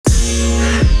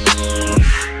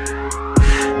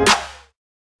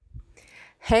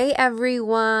Hey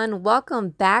everyone,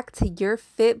 welcome back to Your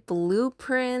Fit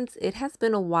Blueprints. It has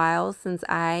been a while since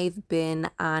I've been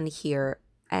on here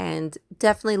and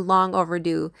definitely long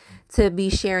overdue to be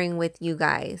sharing with you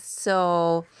guys.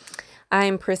 So,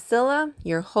 I'm Priscilla,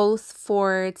 your host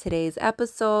for today's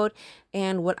episode,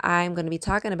 and what I'm going to be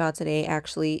talking about today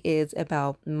actually is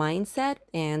about mindset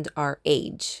and our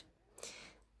age.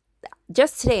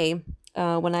 Just today,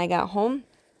 when I got home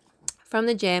from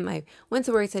the gym. I went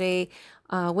to work today,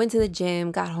 went to the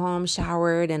gym, got home,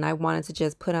 showered, and I wanted to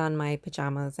just put on my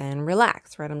pajamas and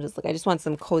relax, right? I just want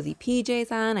some cozy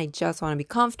PJs on. I just want to be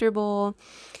comfortable.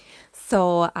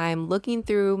 So I'm looking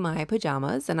through my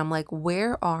pajamas and I'm like,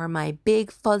 where are my big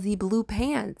fuzzy blue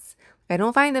pants? I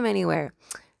don't find them anywhere.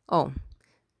 Oh,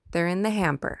 they're in the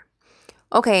hamper.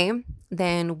 Okay,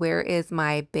 then where is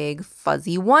my big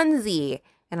fuzzy onesie?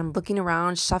 And I'm looking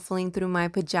around, shuffling through my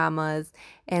pajamas,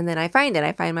 and then I find it.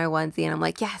 I find my onesie, and I'm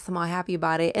like, yes, I'm all happy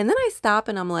about it. And then I stop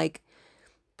and I'm like,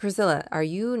 Priscilla, are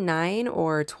you 9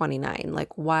 or 29?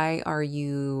 Like, why are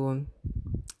you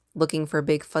looking for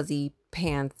big fuzzy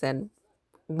pants and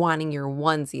wanting your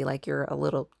onesie like you're a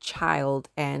little child?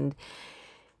 And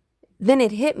then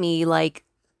it hit me like,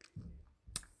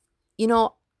 you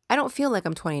know, I don't feel like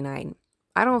I'm 29.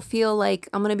 I don't feel like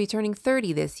I'm going to be turning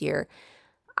 30 this year.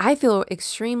 I feel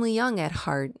extremely young at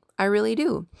heart. I really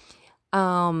do.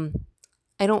 Um,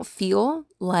 I don't feel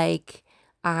like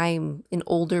I'm an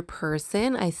older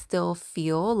person. I still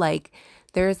feel like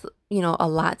there's, a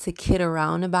lot to kid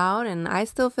around about, and I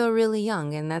still feel really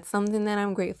young. And that's something that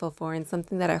I'm grateful for and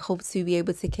something that I hope to be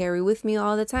able to carry with me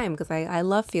all the time because I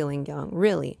love feeling young,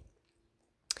 really.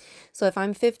 So if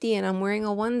I'm 50 and I'm wearing a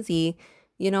onesie,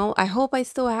 I hope I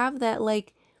still have that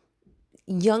like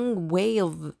young way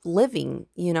of living,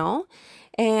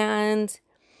 And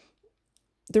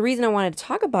the reason I wanted to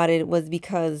talk about it was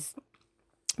because,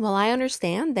 well, I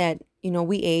understand that,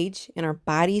 we age and our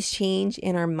bodies change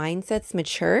and our mindsets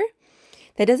mature.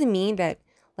 That doesn't mean that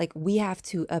like we have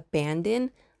to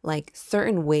abandon like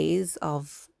certain ways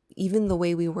of even the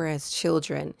way we were as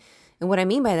children. And what I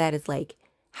mean by that is like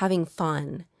having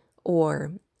fun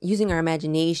or using our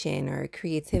imagination or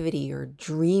creativity or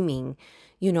dreaming,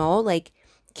 like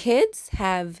kids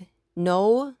have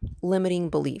no limiting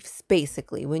beliefs,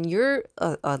 basically. When you're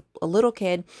a little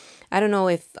kid, I don't know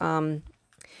if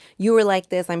you were like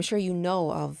this. I'm sure you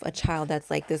know of a child that's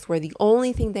like this, where the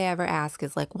only thing they ever ask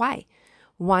is like, why?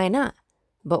 Why not?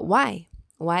 But why?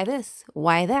 Why this?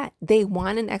 Why that? They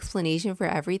want an explanation for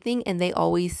everything, and they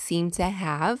always seem to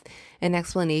have an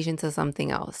explanation to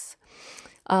something else.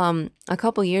 A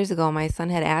couple years ago, my son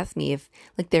had asked me if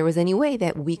like there was any way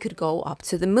that we could go up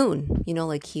to the moon.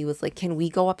 Like he was like, can we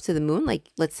go up to the moon? Like,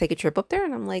 let's take a trip up there.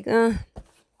 And I'm like,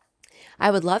 I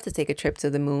would love to take a trip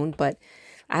to the moon, but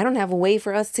I don't have a way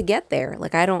for us to get there.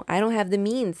 Like, I don't have the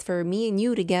means for me and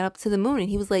you to get up to the moon. And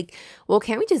he was like, well,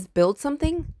 can't we just build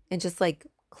something and just like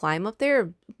climb up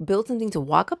there, build something to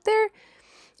walk up there?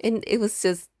 And it was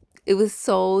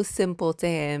so simple to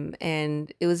him,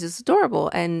 and it was just adorable.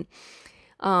 And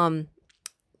um,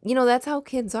 that's how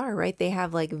kids are, right? They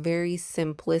have like very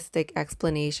simplistic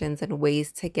explanations and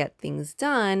ways to get things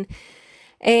done.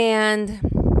 And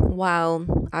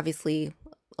while obviously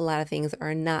a lot of things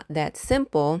are not that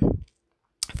simple,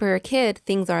 for a kid,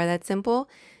 things are that simple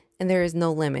and there is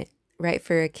no limit, right?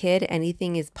 For a kid,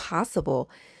 anything is possible.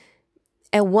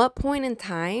 At what point in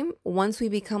time, once we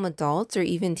become adults or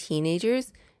even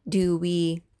teenagers, do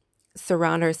we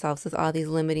surround ourselves with all these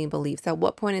limiting beliefs? At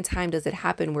what point in time does it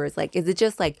happen where it's like, is it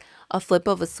just like a flip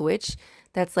of a switch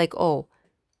that's like, oh,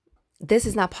 this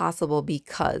is not possible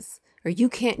because, or you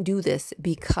can't do this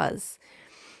because,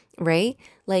 right?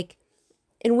 Like,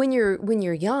 and when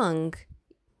you're young,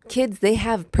 kids, they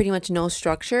have pretty much no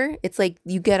structure. It's like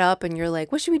you get up and you're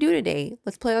like, what should we do today?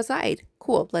 Let's play outside.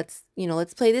 Cool. Let's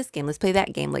play this game. Let's play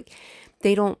that game. Like,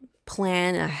 they don't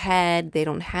plan ahead. They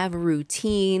don't have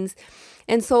routines.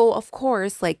 And so, of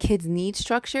course, like kids need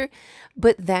structure.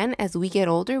 But then as we get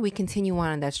older, we continue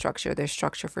on in that structure. There's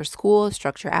structure for school,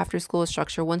 structure after school,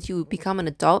 structure once you become an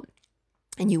adult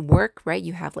and you work, right?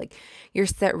 You have like your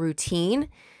set routine.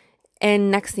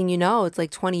 And next thing you know, it's like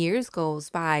 20 years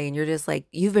goes by and you're just like,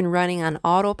 you've been running on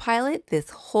autopilot this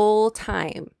whole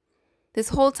time.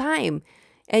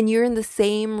 And you're in the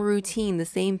same routine, the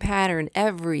same pattern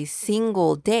every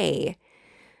single day.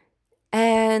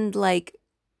 And like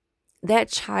that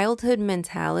childhood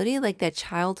mentality, like that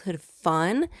childhood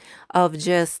fun of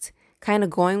just kind of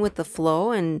going with the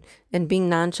flow and being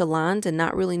nonchalant and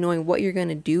not really knowing what you're going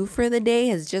to do for the day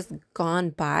has just gone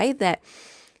by.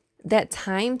 That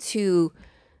time to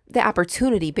the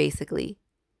opportunity basically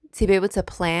to be able to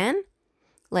plan,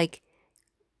 like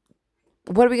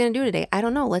what are we going to do today? I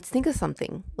don't know. Let's think of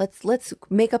something. Let's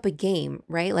make up a game,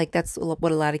 right? Like that's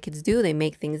what a lot of kids do. They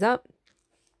make things up.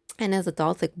 And as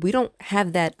adults, like we don't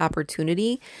have that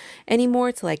opportunity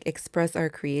anymore to like express our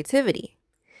creativity.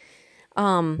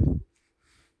 Um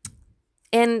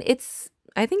and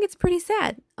I think it's pretty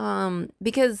sad.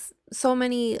 Because so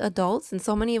many adults and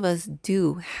so many of us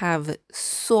do have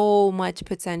so much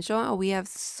potential. We have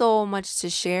so much to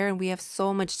share and we have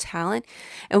so much talent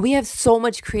and we have so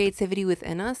much creativity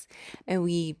within us and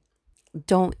we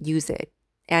don't use it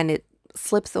and it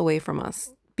slips away from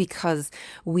us because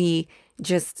we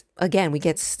just, again, we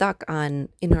get stuck in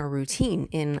our routine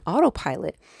in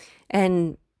autopilot.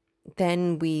 And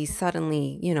then we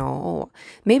suddenly, oh,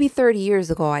 maybe 30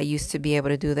 years ago I used to be able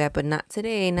to do that, but not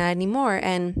today, not anymore.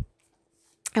 And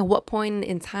at what point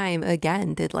in time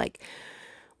again did like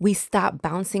we stop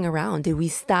bouncing around? Did we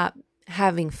stop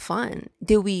having fun?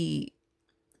 Did we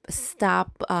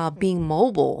stop being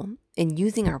mobile and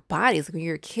using our bodies? Like when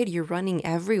you're a kid, you're running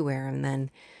everywhere, and then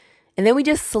we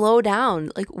just slow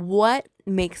down. Like what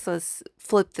makes us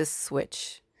flip this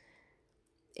switch?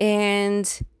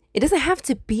 And it doesn't have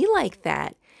to be like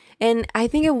that. And I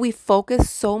think if we focus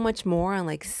so much more on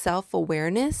like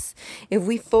self-awareness, if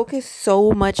we focus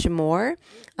so much more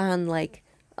on like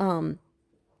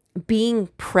being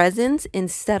present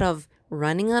instead of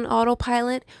running on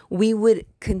autopilot, we would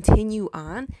continue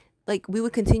on. Like we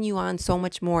would continue on so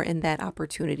much more in that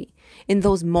opportunity, in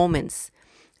those moments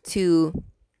to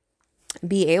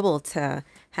be able to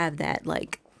have that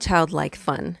like childlike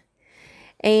fun.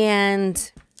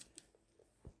 And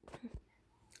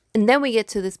then we get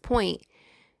to this point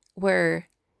where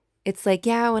it's like,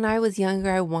 yeah, when I was younger,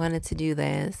 I wanted to do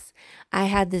this. I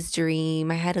had this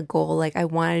dream. I had a goal. Like I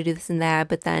wanted to do this and that.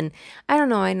 But then I don't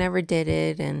know, I never did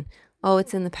it. And oh,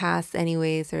 it's in the past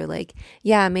anyways. Or like,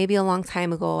 yeah, maybe a long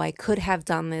time ago, I could have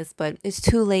done this, but it's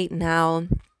too late now.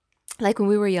 Like when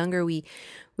we were younger, we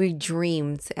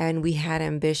dreamed and we had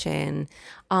ambition.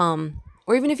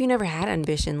 Or even if you never had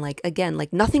ambition, like again,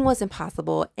 like nothing was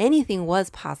impossible. Anything was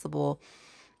possible.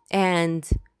 And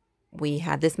we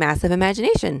had this massive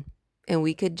imagination and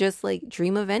we could just like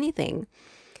dream of anything.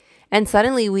 And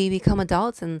suddenly we become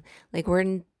adults and like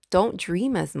don't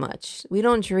dream as much. We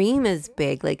don't dream as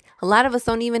big. Like a lot of us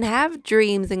don't even have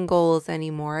dreams and goals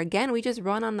anymore. Again, we just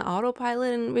run on the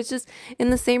autopilot and it's just in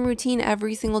the same routine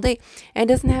every single day. And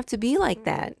it doesn't have to be like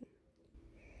that.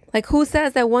 Like who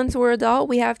says that once we're adult,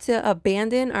 we have to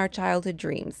abandon our childhood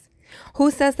dreams?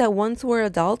 Who says that once we're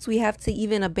adults, we have to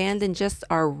even abandon just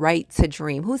our right to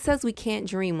dream? Who says we can't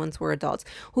dream once we're adults?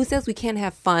 Who says we can't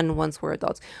have fun once we're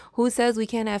adults? Who says we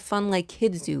can't have fun like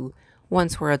kids do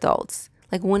once we're adults?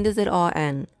 Like, when does it all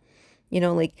end?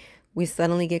 Like we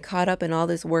suddenly get caught up in all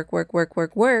this work, work, work,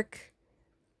 work, work,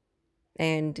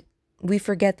 and we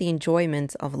forget the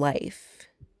enjoyment of life.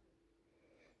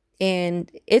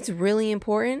 And it's really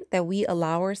important that we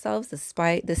allow ourselves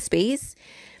the space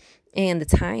and the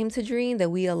time to dream, that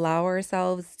we allow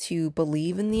ourselves to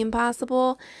believe in the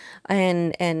impossible.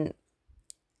 And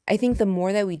I think the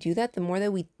more that we do that, the more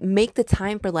that we make the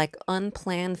time for like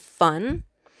unplanned fun,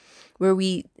 where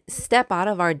we step out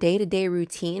of our day-to-day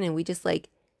routine and we just like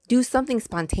do something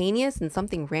spontaneous and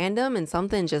something random and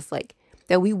something just like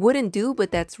that we wouldn't do,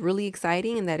 but that's really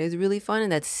exciting and that is really fun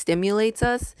and that stimulates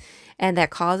us and that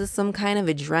causes some kind of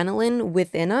adrenaline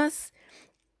within us.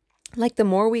 Like the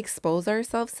more we expose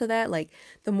ourselves to that, like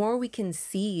the more we can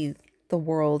see the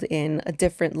world in a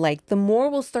different light, the more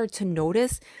we'll start to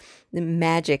notice the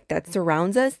magic that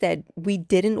surrounds us that we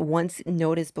didn't once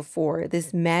notice before.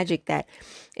 This magic that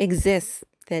exists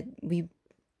that we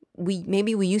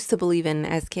maybe we used to believe in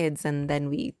as kids, and then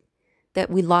we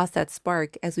lost that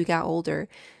spark as we got older.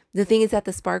 The thing is that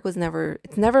the spark was never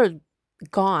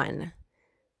gone.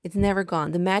 It's never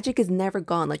gone. The magic is never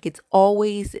gone. Like it's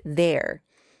always there.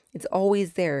 It's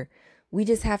always there. We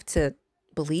just have to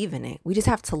believe in it. We just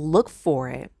have to look for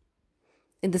it.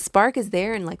 And the spark is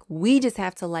there, and like we just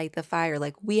have to light the fire.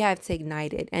 Like we have to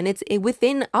ignite it. And it's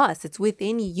within us. It's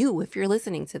within you if you're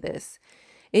listening to this.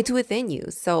 It's within you.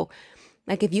 So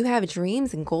like if you have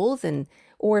dreams and goals,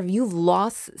 or if you've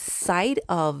lost sight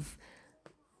of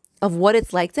what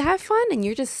it's like to have fun and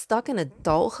you're just stuck in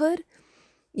adulthood,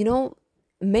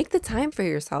 make the time for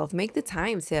yourself. Make the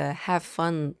time to have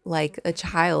fun like a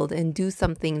child and do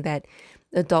something that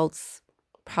adults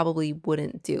probably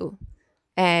wouldn't do.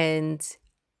 And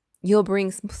you'll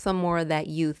bring some more of that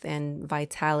youth and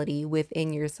vitality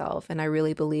within yourself. And I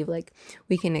really believe like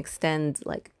we can extend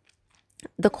like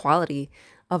the quality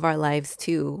of our lives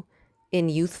too in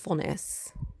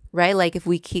youthfulness, right? Like if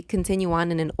we continue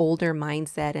on in an older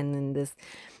mindset and in this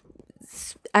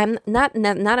I'm not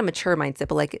a mature mindset,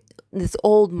 but like this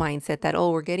old mindset that,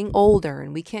 oh, we're getting older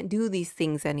and we can't do these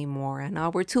things anymore. And oh,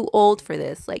 we're too old for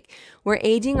this. Like we're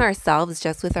aging ourselves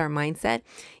just with our mindset,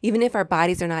 even if our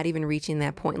bodies are not even reaching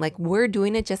that point. Like we're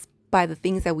doing it just by the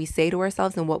things that we say to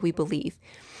ourselves and what we believe.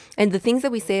 And the things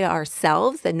that we say to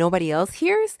ourselves that nobody else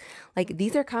hears, like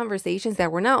these are conversations that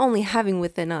we're not only having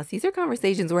within us, these are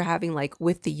conversations we're having like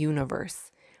with the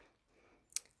universe.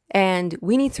 And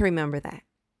we need to remember that.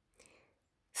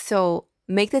 So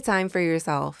make the time for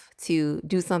yourself to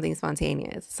do something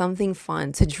spontaneous, something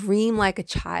fun, to dream like a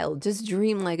child. Just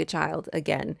dream like a child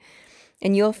again.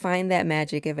 And you'll find that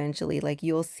magic eventually. Like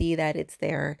you'll see that it's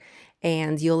there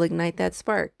and you'll ignite that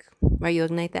spark, right? You'll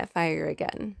ignite that fire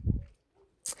again.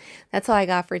 That's all I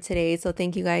got for today. So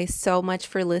thank you guys so much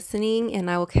for listening, and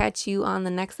I will catch you on the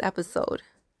next episode.